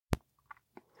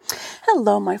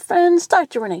Hello, my friends.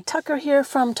 Dr. Renee Tucker here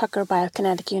from Tucker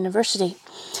Biokinetic University.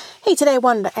 Hey, today I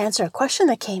wanted to answer a question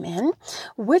that came in,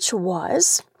 which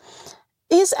was,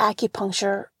 is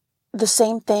acupuncture the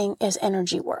same thing as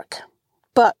energy work?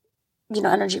 But,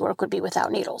 energy work would be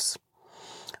without needles,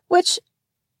 which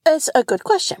is a good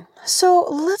question. So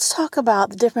let's talk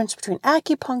about the difference between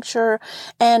acupuncture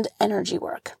and energy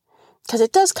work, because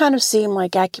it does kind of seem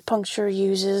like acupuncture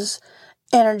uses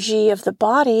energy of the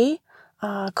body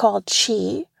called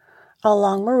qi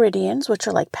along meridians, which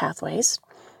are like pathways.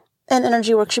 And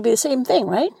energy work should be the same thing,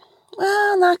 right?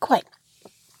 Well, not quite.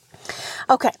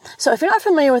 Okay, so if you're not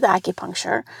familiar with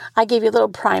acupuncture, I gave you a little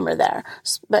primer there.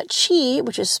 But qi,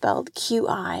 which is spelled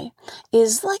Qi,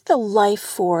 is like the life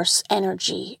force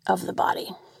energy of the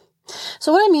body.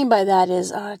 So what I mean by that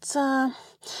is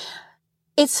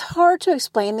it's hard to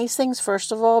explain these things,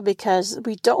 first of all, because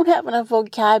we don't have enough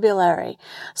vocabulary.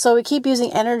 So we keep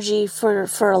using energy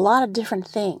for a lot of different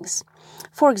things.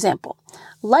 For example,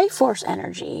 life force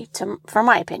energy, for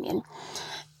my opinion,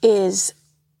 is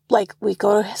like we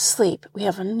go to sleep. We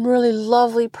have a really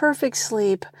lovely, perfect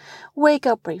sleep, wake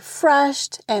up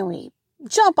refreshed, and we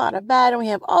jump out of bed and we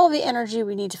have all the energy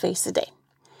we need to face the day.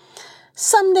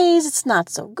 Some days it's not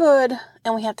so good,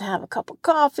 and we have to have a cup of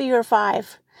coffee or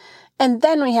 5. And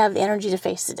then we have the energy to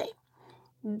face the day.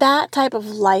 That type of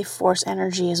life force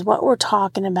energy is what we're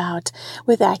talking about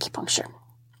with acupuncture.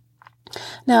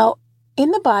 Now, in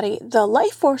the body, the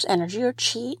life force energy, or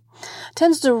qi,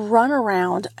 tends to run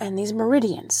around in these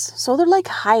meridians. So they're like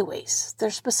highways.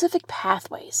 They're specific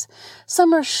pathways.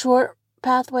 Some are short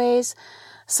pathways.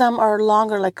 Some are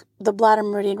longer, like the bladder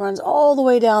meridian runs all the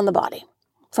way down the body,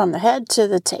 from the head to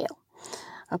the tail.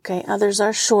 Okay, others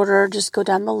are shorter, just go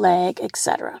down the leg,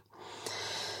 etc.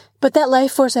 But that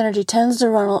life force energy tends to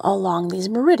run along these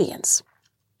meridians.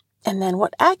 And then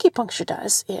what acupuncture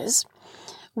does is,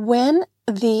 when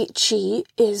the qi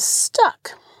is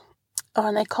stuck,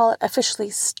 and they call it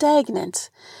officially stagnant,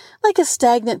 like a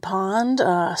stagnant pond,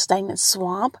 a stagnant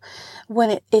swamp,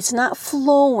 when it's not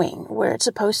flowing where it's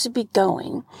supposed to be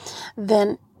going,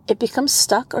 then it becomes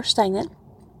stuck or stagnant.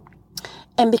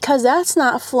 And because that's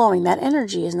not flowing, that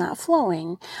energy is not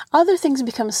flowing, other things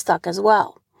become stuck as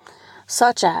well,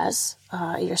 such as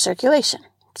your circulation.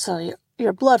 So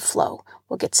your blood flow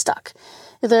will get stuck.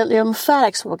 Your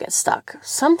lymphatics will get stuck.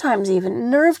 Sometimes even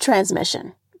nerve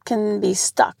transmission can be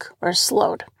stuck or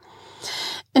slowed.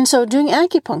 And so doing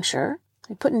acupuncture,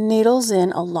 we put needles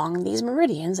in along these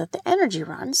meridians that the energy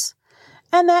runs,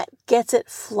 and that gets it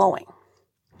flowing.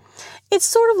 It's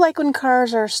sort of like when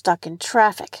cars are stuck in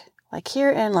traffic. Like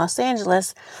here in Los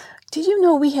Angeles, did you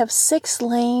know we have 6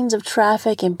 lanes of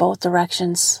traffic in both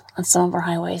directions on some of our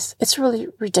highways? It's really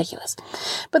ridiculous.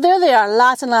 But there they are,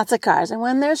 lots and lots of cars. And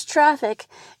when there's traffic,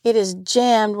 it is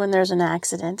jammed when there's an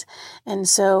accident. And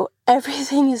so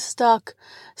everything is stuck,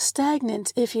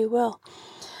 stagnant, if you will.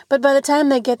 But by the time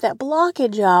they get that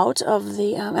blockage out of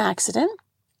the accident,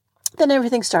 then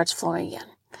everything starts flowing again.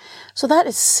 So that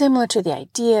is similar to the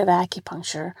idea of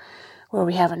acupuncture, where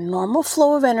we have a normal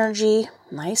flow of energy,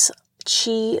 nice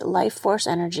qi, life force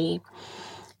energy.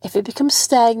 If it becomes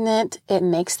stagnant, it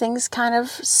makes things kind of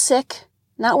sick,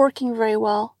 not working very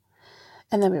well.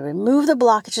 And then we remove the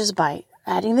blockages by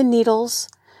adding the needles.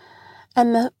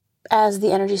 And as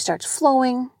the energy starts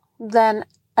flowing, then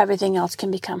everything else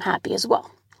can become happy as well.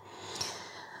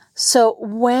 So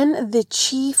when the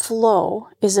qi flow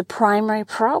is a primary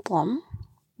problem,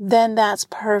 then that's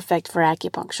perfect for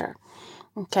acupuncture.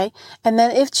 Okay, and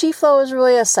then if qi flow is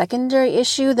really a secondary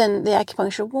issue, then the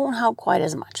acupuncture won't help quite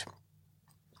as much.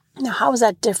 Now, how is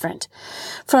that different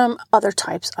from other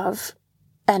types of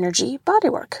energy body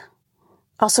work,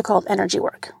 also called energy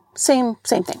work? Same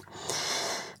thing.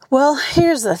 Well,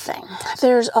 here's the thing.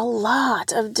 There's a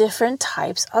lot of different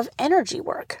types of energy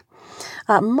work.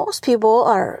 Most people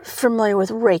are familiar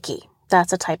with Reiki.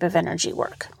 That's a type of energy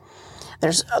work.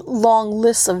 There's a long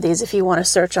list of these if you want to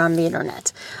search on the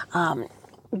internet.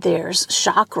 There's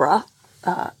chakra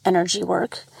energy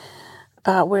work,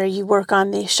 where you work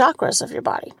on the chakras of your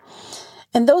body.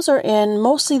 And those are in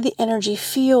mostly the energy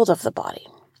field of the body.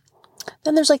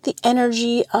 Then there's like the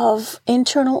energy of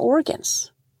internal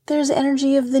organs. There's the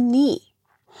energy of the knee.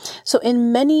 So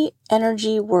in many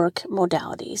energy work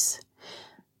modalities,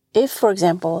 if, for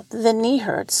example, the knee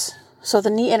hurts, so the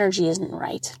knee energy isn't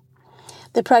right,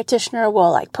 the practitioner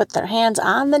will put their hands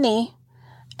on the knee,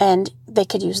 and they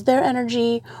could use their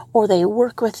energy, or they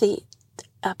work with the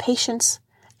patient's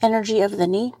energy of the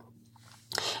knee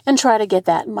and try to get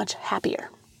that much happier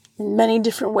in many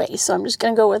different ways. So I'm just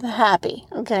going to go with happy,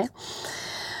 okay?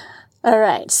 All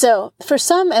right. So for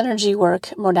some energy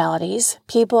work modalities,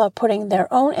 people are putting their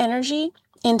own energy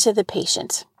into the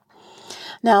patient.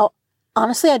 Now,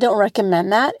 honestly, I don't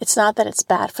recommend that. It's not that it's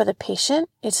bad for the patient.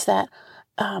 It's that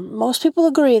most people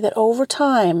agree that over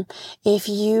time, if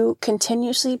you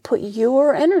continuously put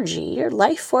your energy, your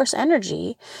life force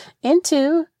energy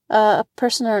into a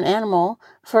person or an animal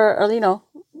for,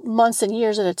 months and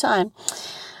years at a time,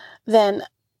 then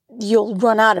you'll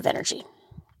run out of energy.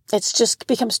 It's just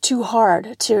becomes too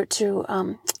hard to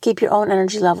keep your own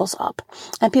energy levels up.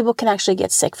 And people can actually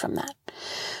get sick from that.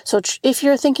 So if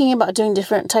you're thinking about doing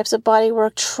different types of body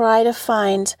work, try to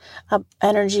find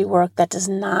energy work that does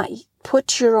not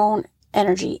put your own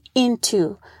energy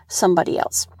into somebody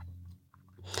else.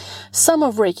 Some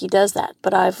of Reiki does that,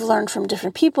 but I've learned from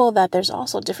different people that there's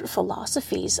also different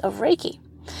philosophies of Reiki.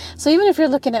 So even if you're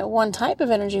looking at one type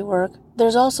of energy work,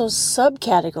 there's also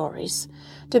subcategories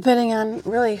depending on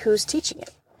really who's teaching it.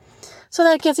 So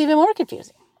that gets even more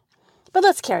confusing. But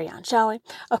let's carry on, shall we?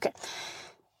 Okay.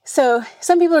 So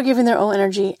some people are giving their own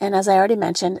energy, and as I already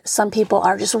mentioned, some people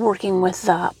are just working with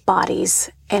the body's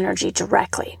energy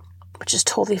directly, which is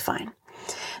totally fine.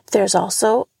 There's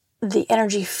also the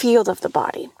energy field of the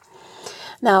body.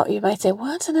 Now, you might say,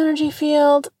 what's an energy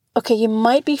field? Okay, you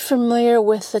might be familiar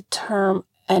with the term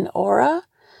an aura.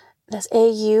 That's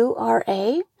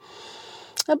A-U-R-A.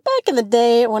 Now, back in the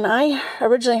day, when I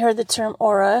originally heard the term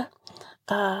aura,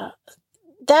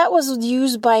 that was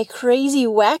used by crazy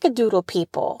wackadoodle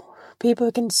people. People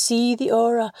who can see the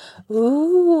aura.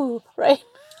 Ooh, right?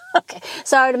 Okay,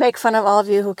 sorry to make fun of all of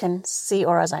you who can see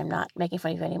auras. I'm not making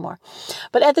fun of you anymore.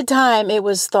 But at the time, it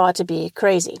was thought to be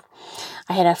crazy.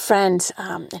 I had a friend,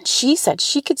 and she said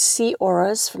she could see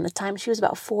auras from the time she was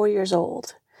about 4 years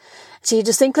old. She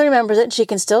distinctly remembers it, and she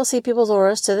can still see people's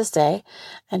auras to this day.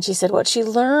 And she said what she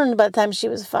learned by the time she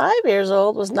was 5 years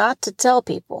old was not to tell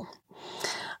people,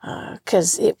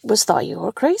 because it was thought you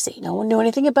were crazy. No one knew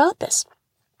anything about this.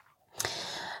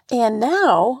 And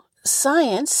now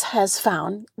science has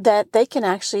found that they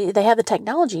have the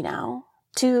technology now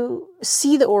to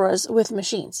see the auras with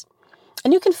machines.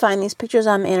 And you can find these pictures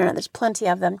on the internet. There's plenty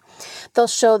of them. They'll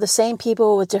show the same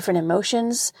people with different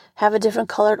emotions have a different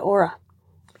colored aura.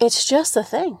 It's just a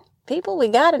thing. People, we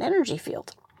got an energy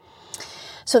field.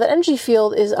 So the energy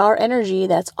field is our energy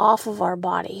that's off of our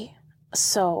body.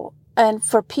 So, and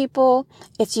for people,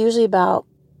 it's usually about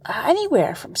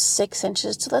anywhere from 6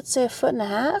 inches to, let's say,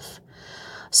 1.5 feet.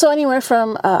 So anywhere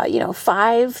from,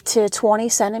 5 to 20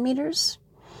 centimeters.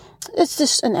 It's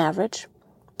just an average.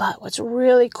 But what's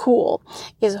really cool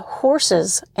is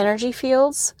horses' energy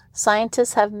fields,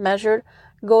 scientists have measured,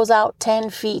 goes out 10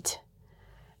 feet.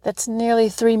 That's nearly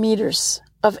 3 meters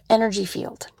of energy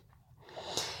field.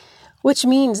 Which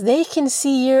means they can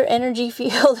see your energy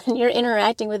field and you're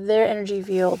interacting with their energy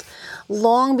field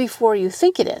long before you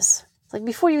think it is. Like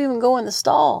before you even go in the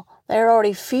stall, they're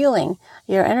already feeling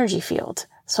your energy field.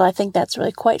 So I think that's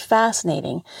really quite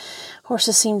fascinating.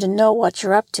 Horses seem to know what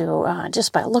you're up to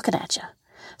just by looking at you.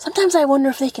 Sometimes I wonder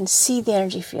if they can see the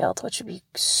energy field, which would be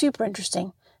super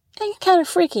interesting and kind of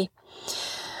freaky.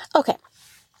 Okay.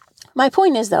 My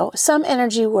point is, though, some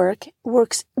energy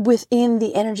works within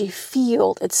the energy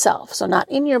field itself. So not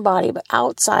in your body, but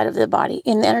outside of the body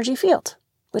in the energy field,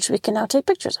 which we can now take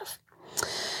pictures of.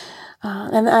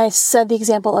 And I said the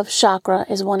example of chakra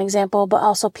is one example, but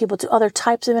also people do other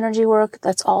types of energy work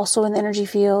that's also in the energy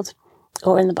field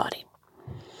or in the body.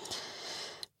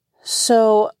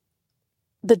 So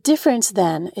the difference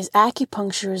then is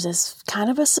acupuncture is kind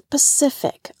of a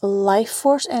specific life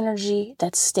force energy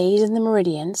that stays in the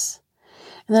meridians.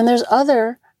 And then there's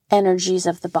other energies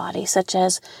of the body, such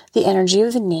as the energy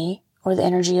of the knee or the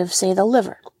energy of, say, the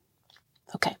liver.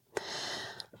 Okay.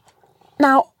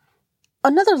 Now,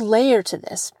 another layer to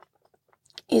this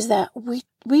is that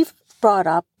we've brought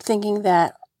up thinking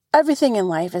that everything in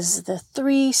life is the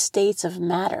 3 states of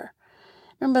matter.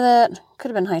 Remember that? Could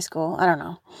have been high school. I don't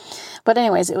know. But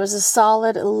anyways, it was a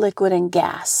solid, liquid, and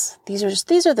gas. These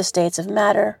are the states of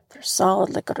matter. They're solid,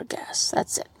 liquid, or gas.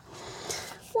 That's it.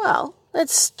 Well,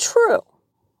 that's true.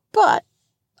 But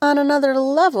on another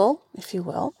level, if you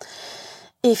will,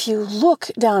 if you look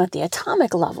down at the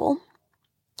atomic level,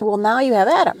 well, now you have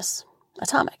atoms,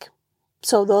 atomic.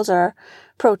 So those are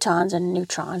protons and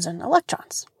neutrons and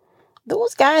electrons.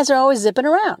 Those guys are always zipping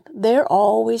around. They're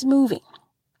always moving.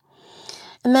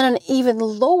 And then an even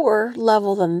lower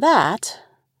level than that,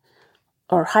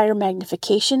 or higher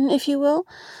magnification, if you will,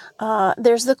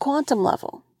 there's the quantum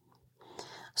level.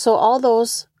 So all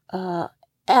those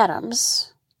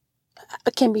atoms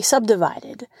can be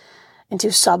subdivided into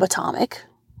subatomic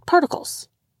particles,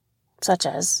 such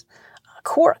as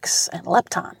quarks and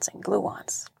leptons and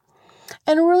gluons.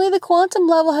 And really, the quantum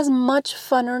level has much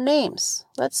funner names.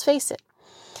 Let's face it.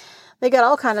 They got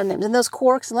all kinds of names, and those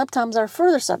quarks and leptons are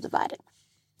further subdivided.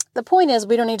 The point is,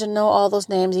 we don't need to know all those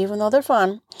names, even though they're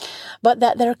fun, but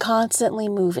that they're constantly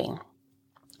moving.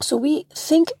 So we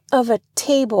think of a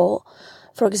table,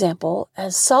 for example,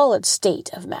 as solid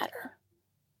state of matter.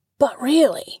 But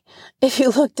really, if you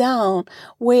look down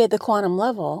way at the quantum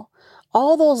level,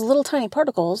 all those little tiny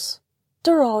particles,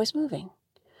 they're always moving.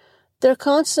 They're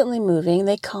constantly moving.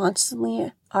 They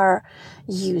constantly are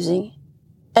using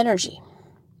energy.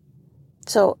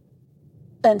 So,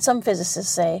 and some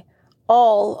physicists say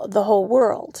the whole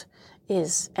world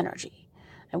is energy.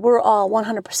 And we're all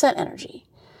 100% energy.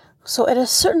 So at a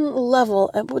certain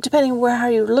level, depending where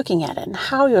you're looking at it and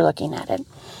how you're looking at it,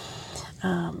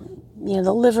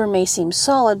 the liver may seem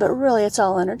solid, but really it's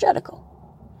all energetical.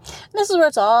 And this is where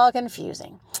it's all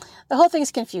confusing. The whole thing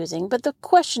is confusing, but the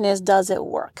question is, does it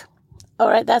work? All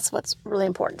right, that's what's really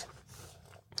important.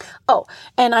 Oh,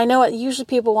 and I know usually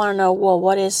people want to know, well,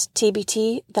 what is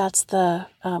TBT? That's the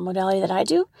modality that I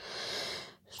do,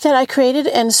 that I created.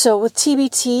 And so with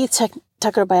TBT,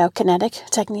 Tucker Biokinetic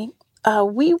Technique,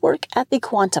 we work at the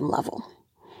quantum level.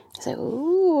 So,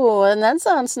 ooh, and that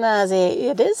sounds snazzy.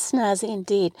 It is snazzy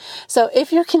indeed. So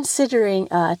if you're considering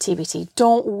TBT,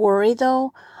 don't worry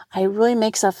though. I really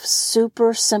make stuff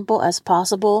super simple as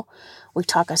possible. We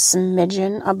talk a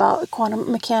smidgen about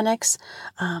quantum mechanics,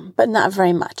 but not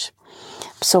very much.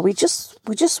 So we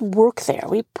just work there.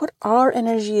 We put our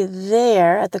energy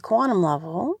there at the quantum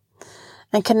level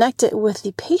and connect it with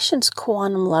the patient's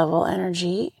quantum level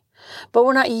energy, but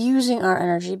we're not using our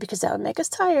energy because that would make us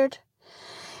tired.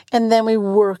 And then we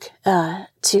work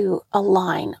to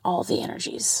align all the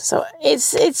energies. So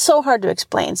it's so hard to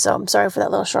explain. So I'm sorry for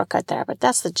that little shortcut there, but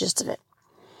that's the gist of it.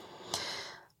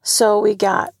 So we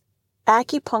got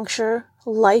acupuncture,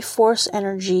 life force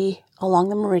energy along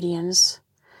the meridians,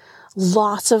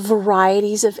 lots of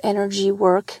varieties of energy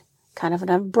work, kind of an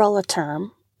umbrella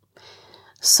term.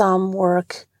 Some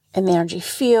work in the energy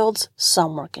fields,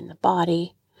 some work in the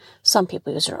body. Some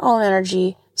people use their own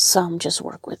energy, some just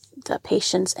work with the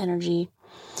patient's energy.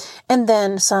 And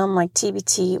then some, like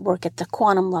TBT, work at the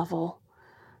quantum level.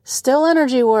 Still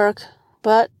energy work,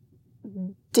 but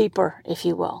deeper, if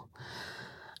you will.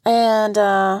 And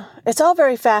it's all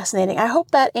very fascinating. I hope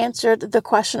that answered the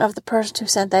question of the person who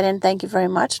sent that in. Thank you very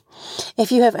much.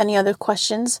 If you have any other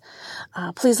questions,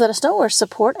 please let us know, or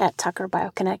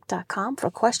support@tuckerbioconnect.com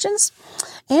for questions.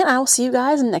 And I will see you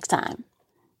guys next time.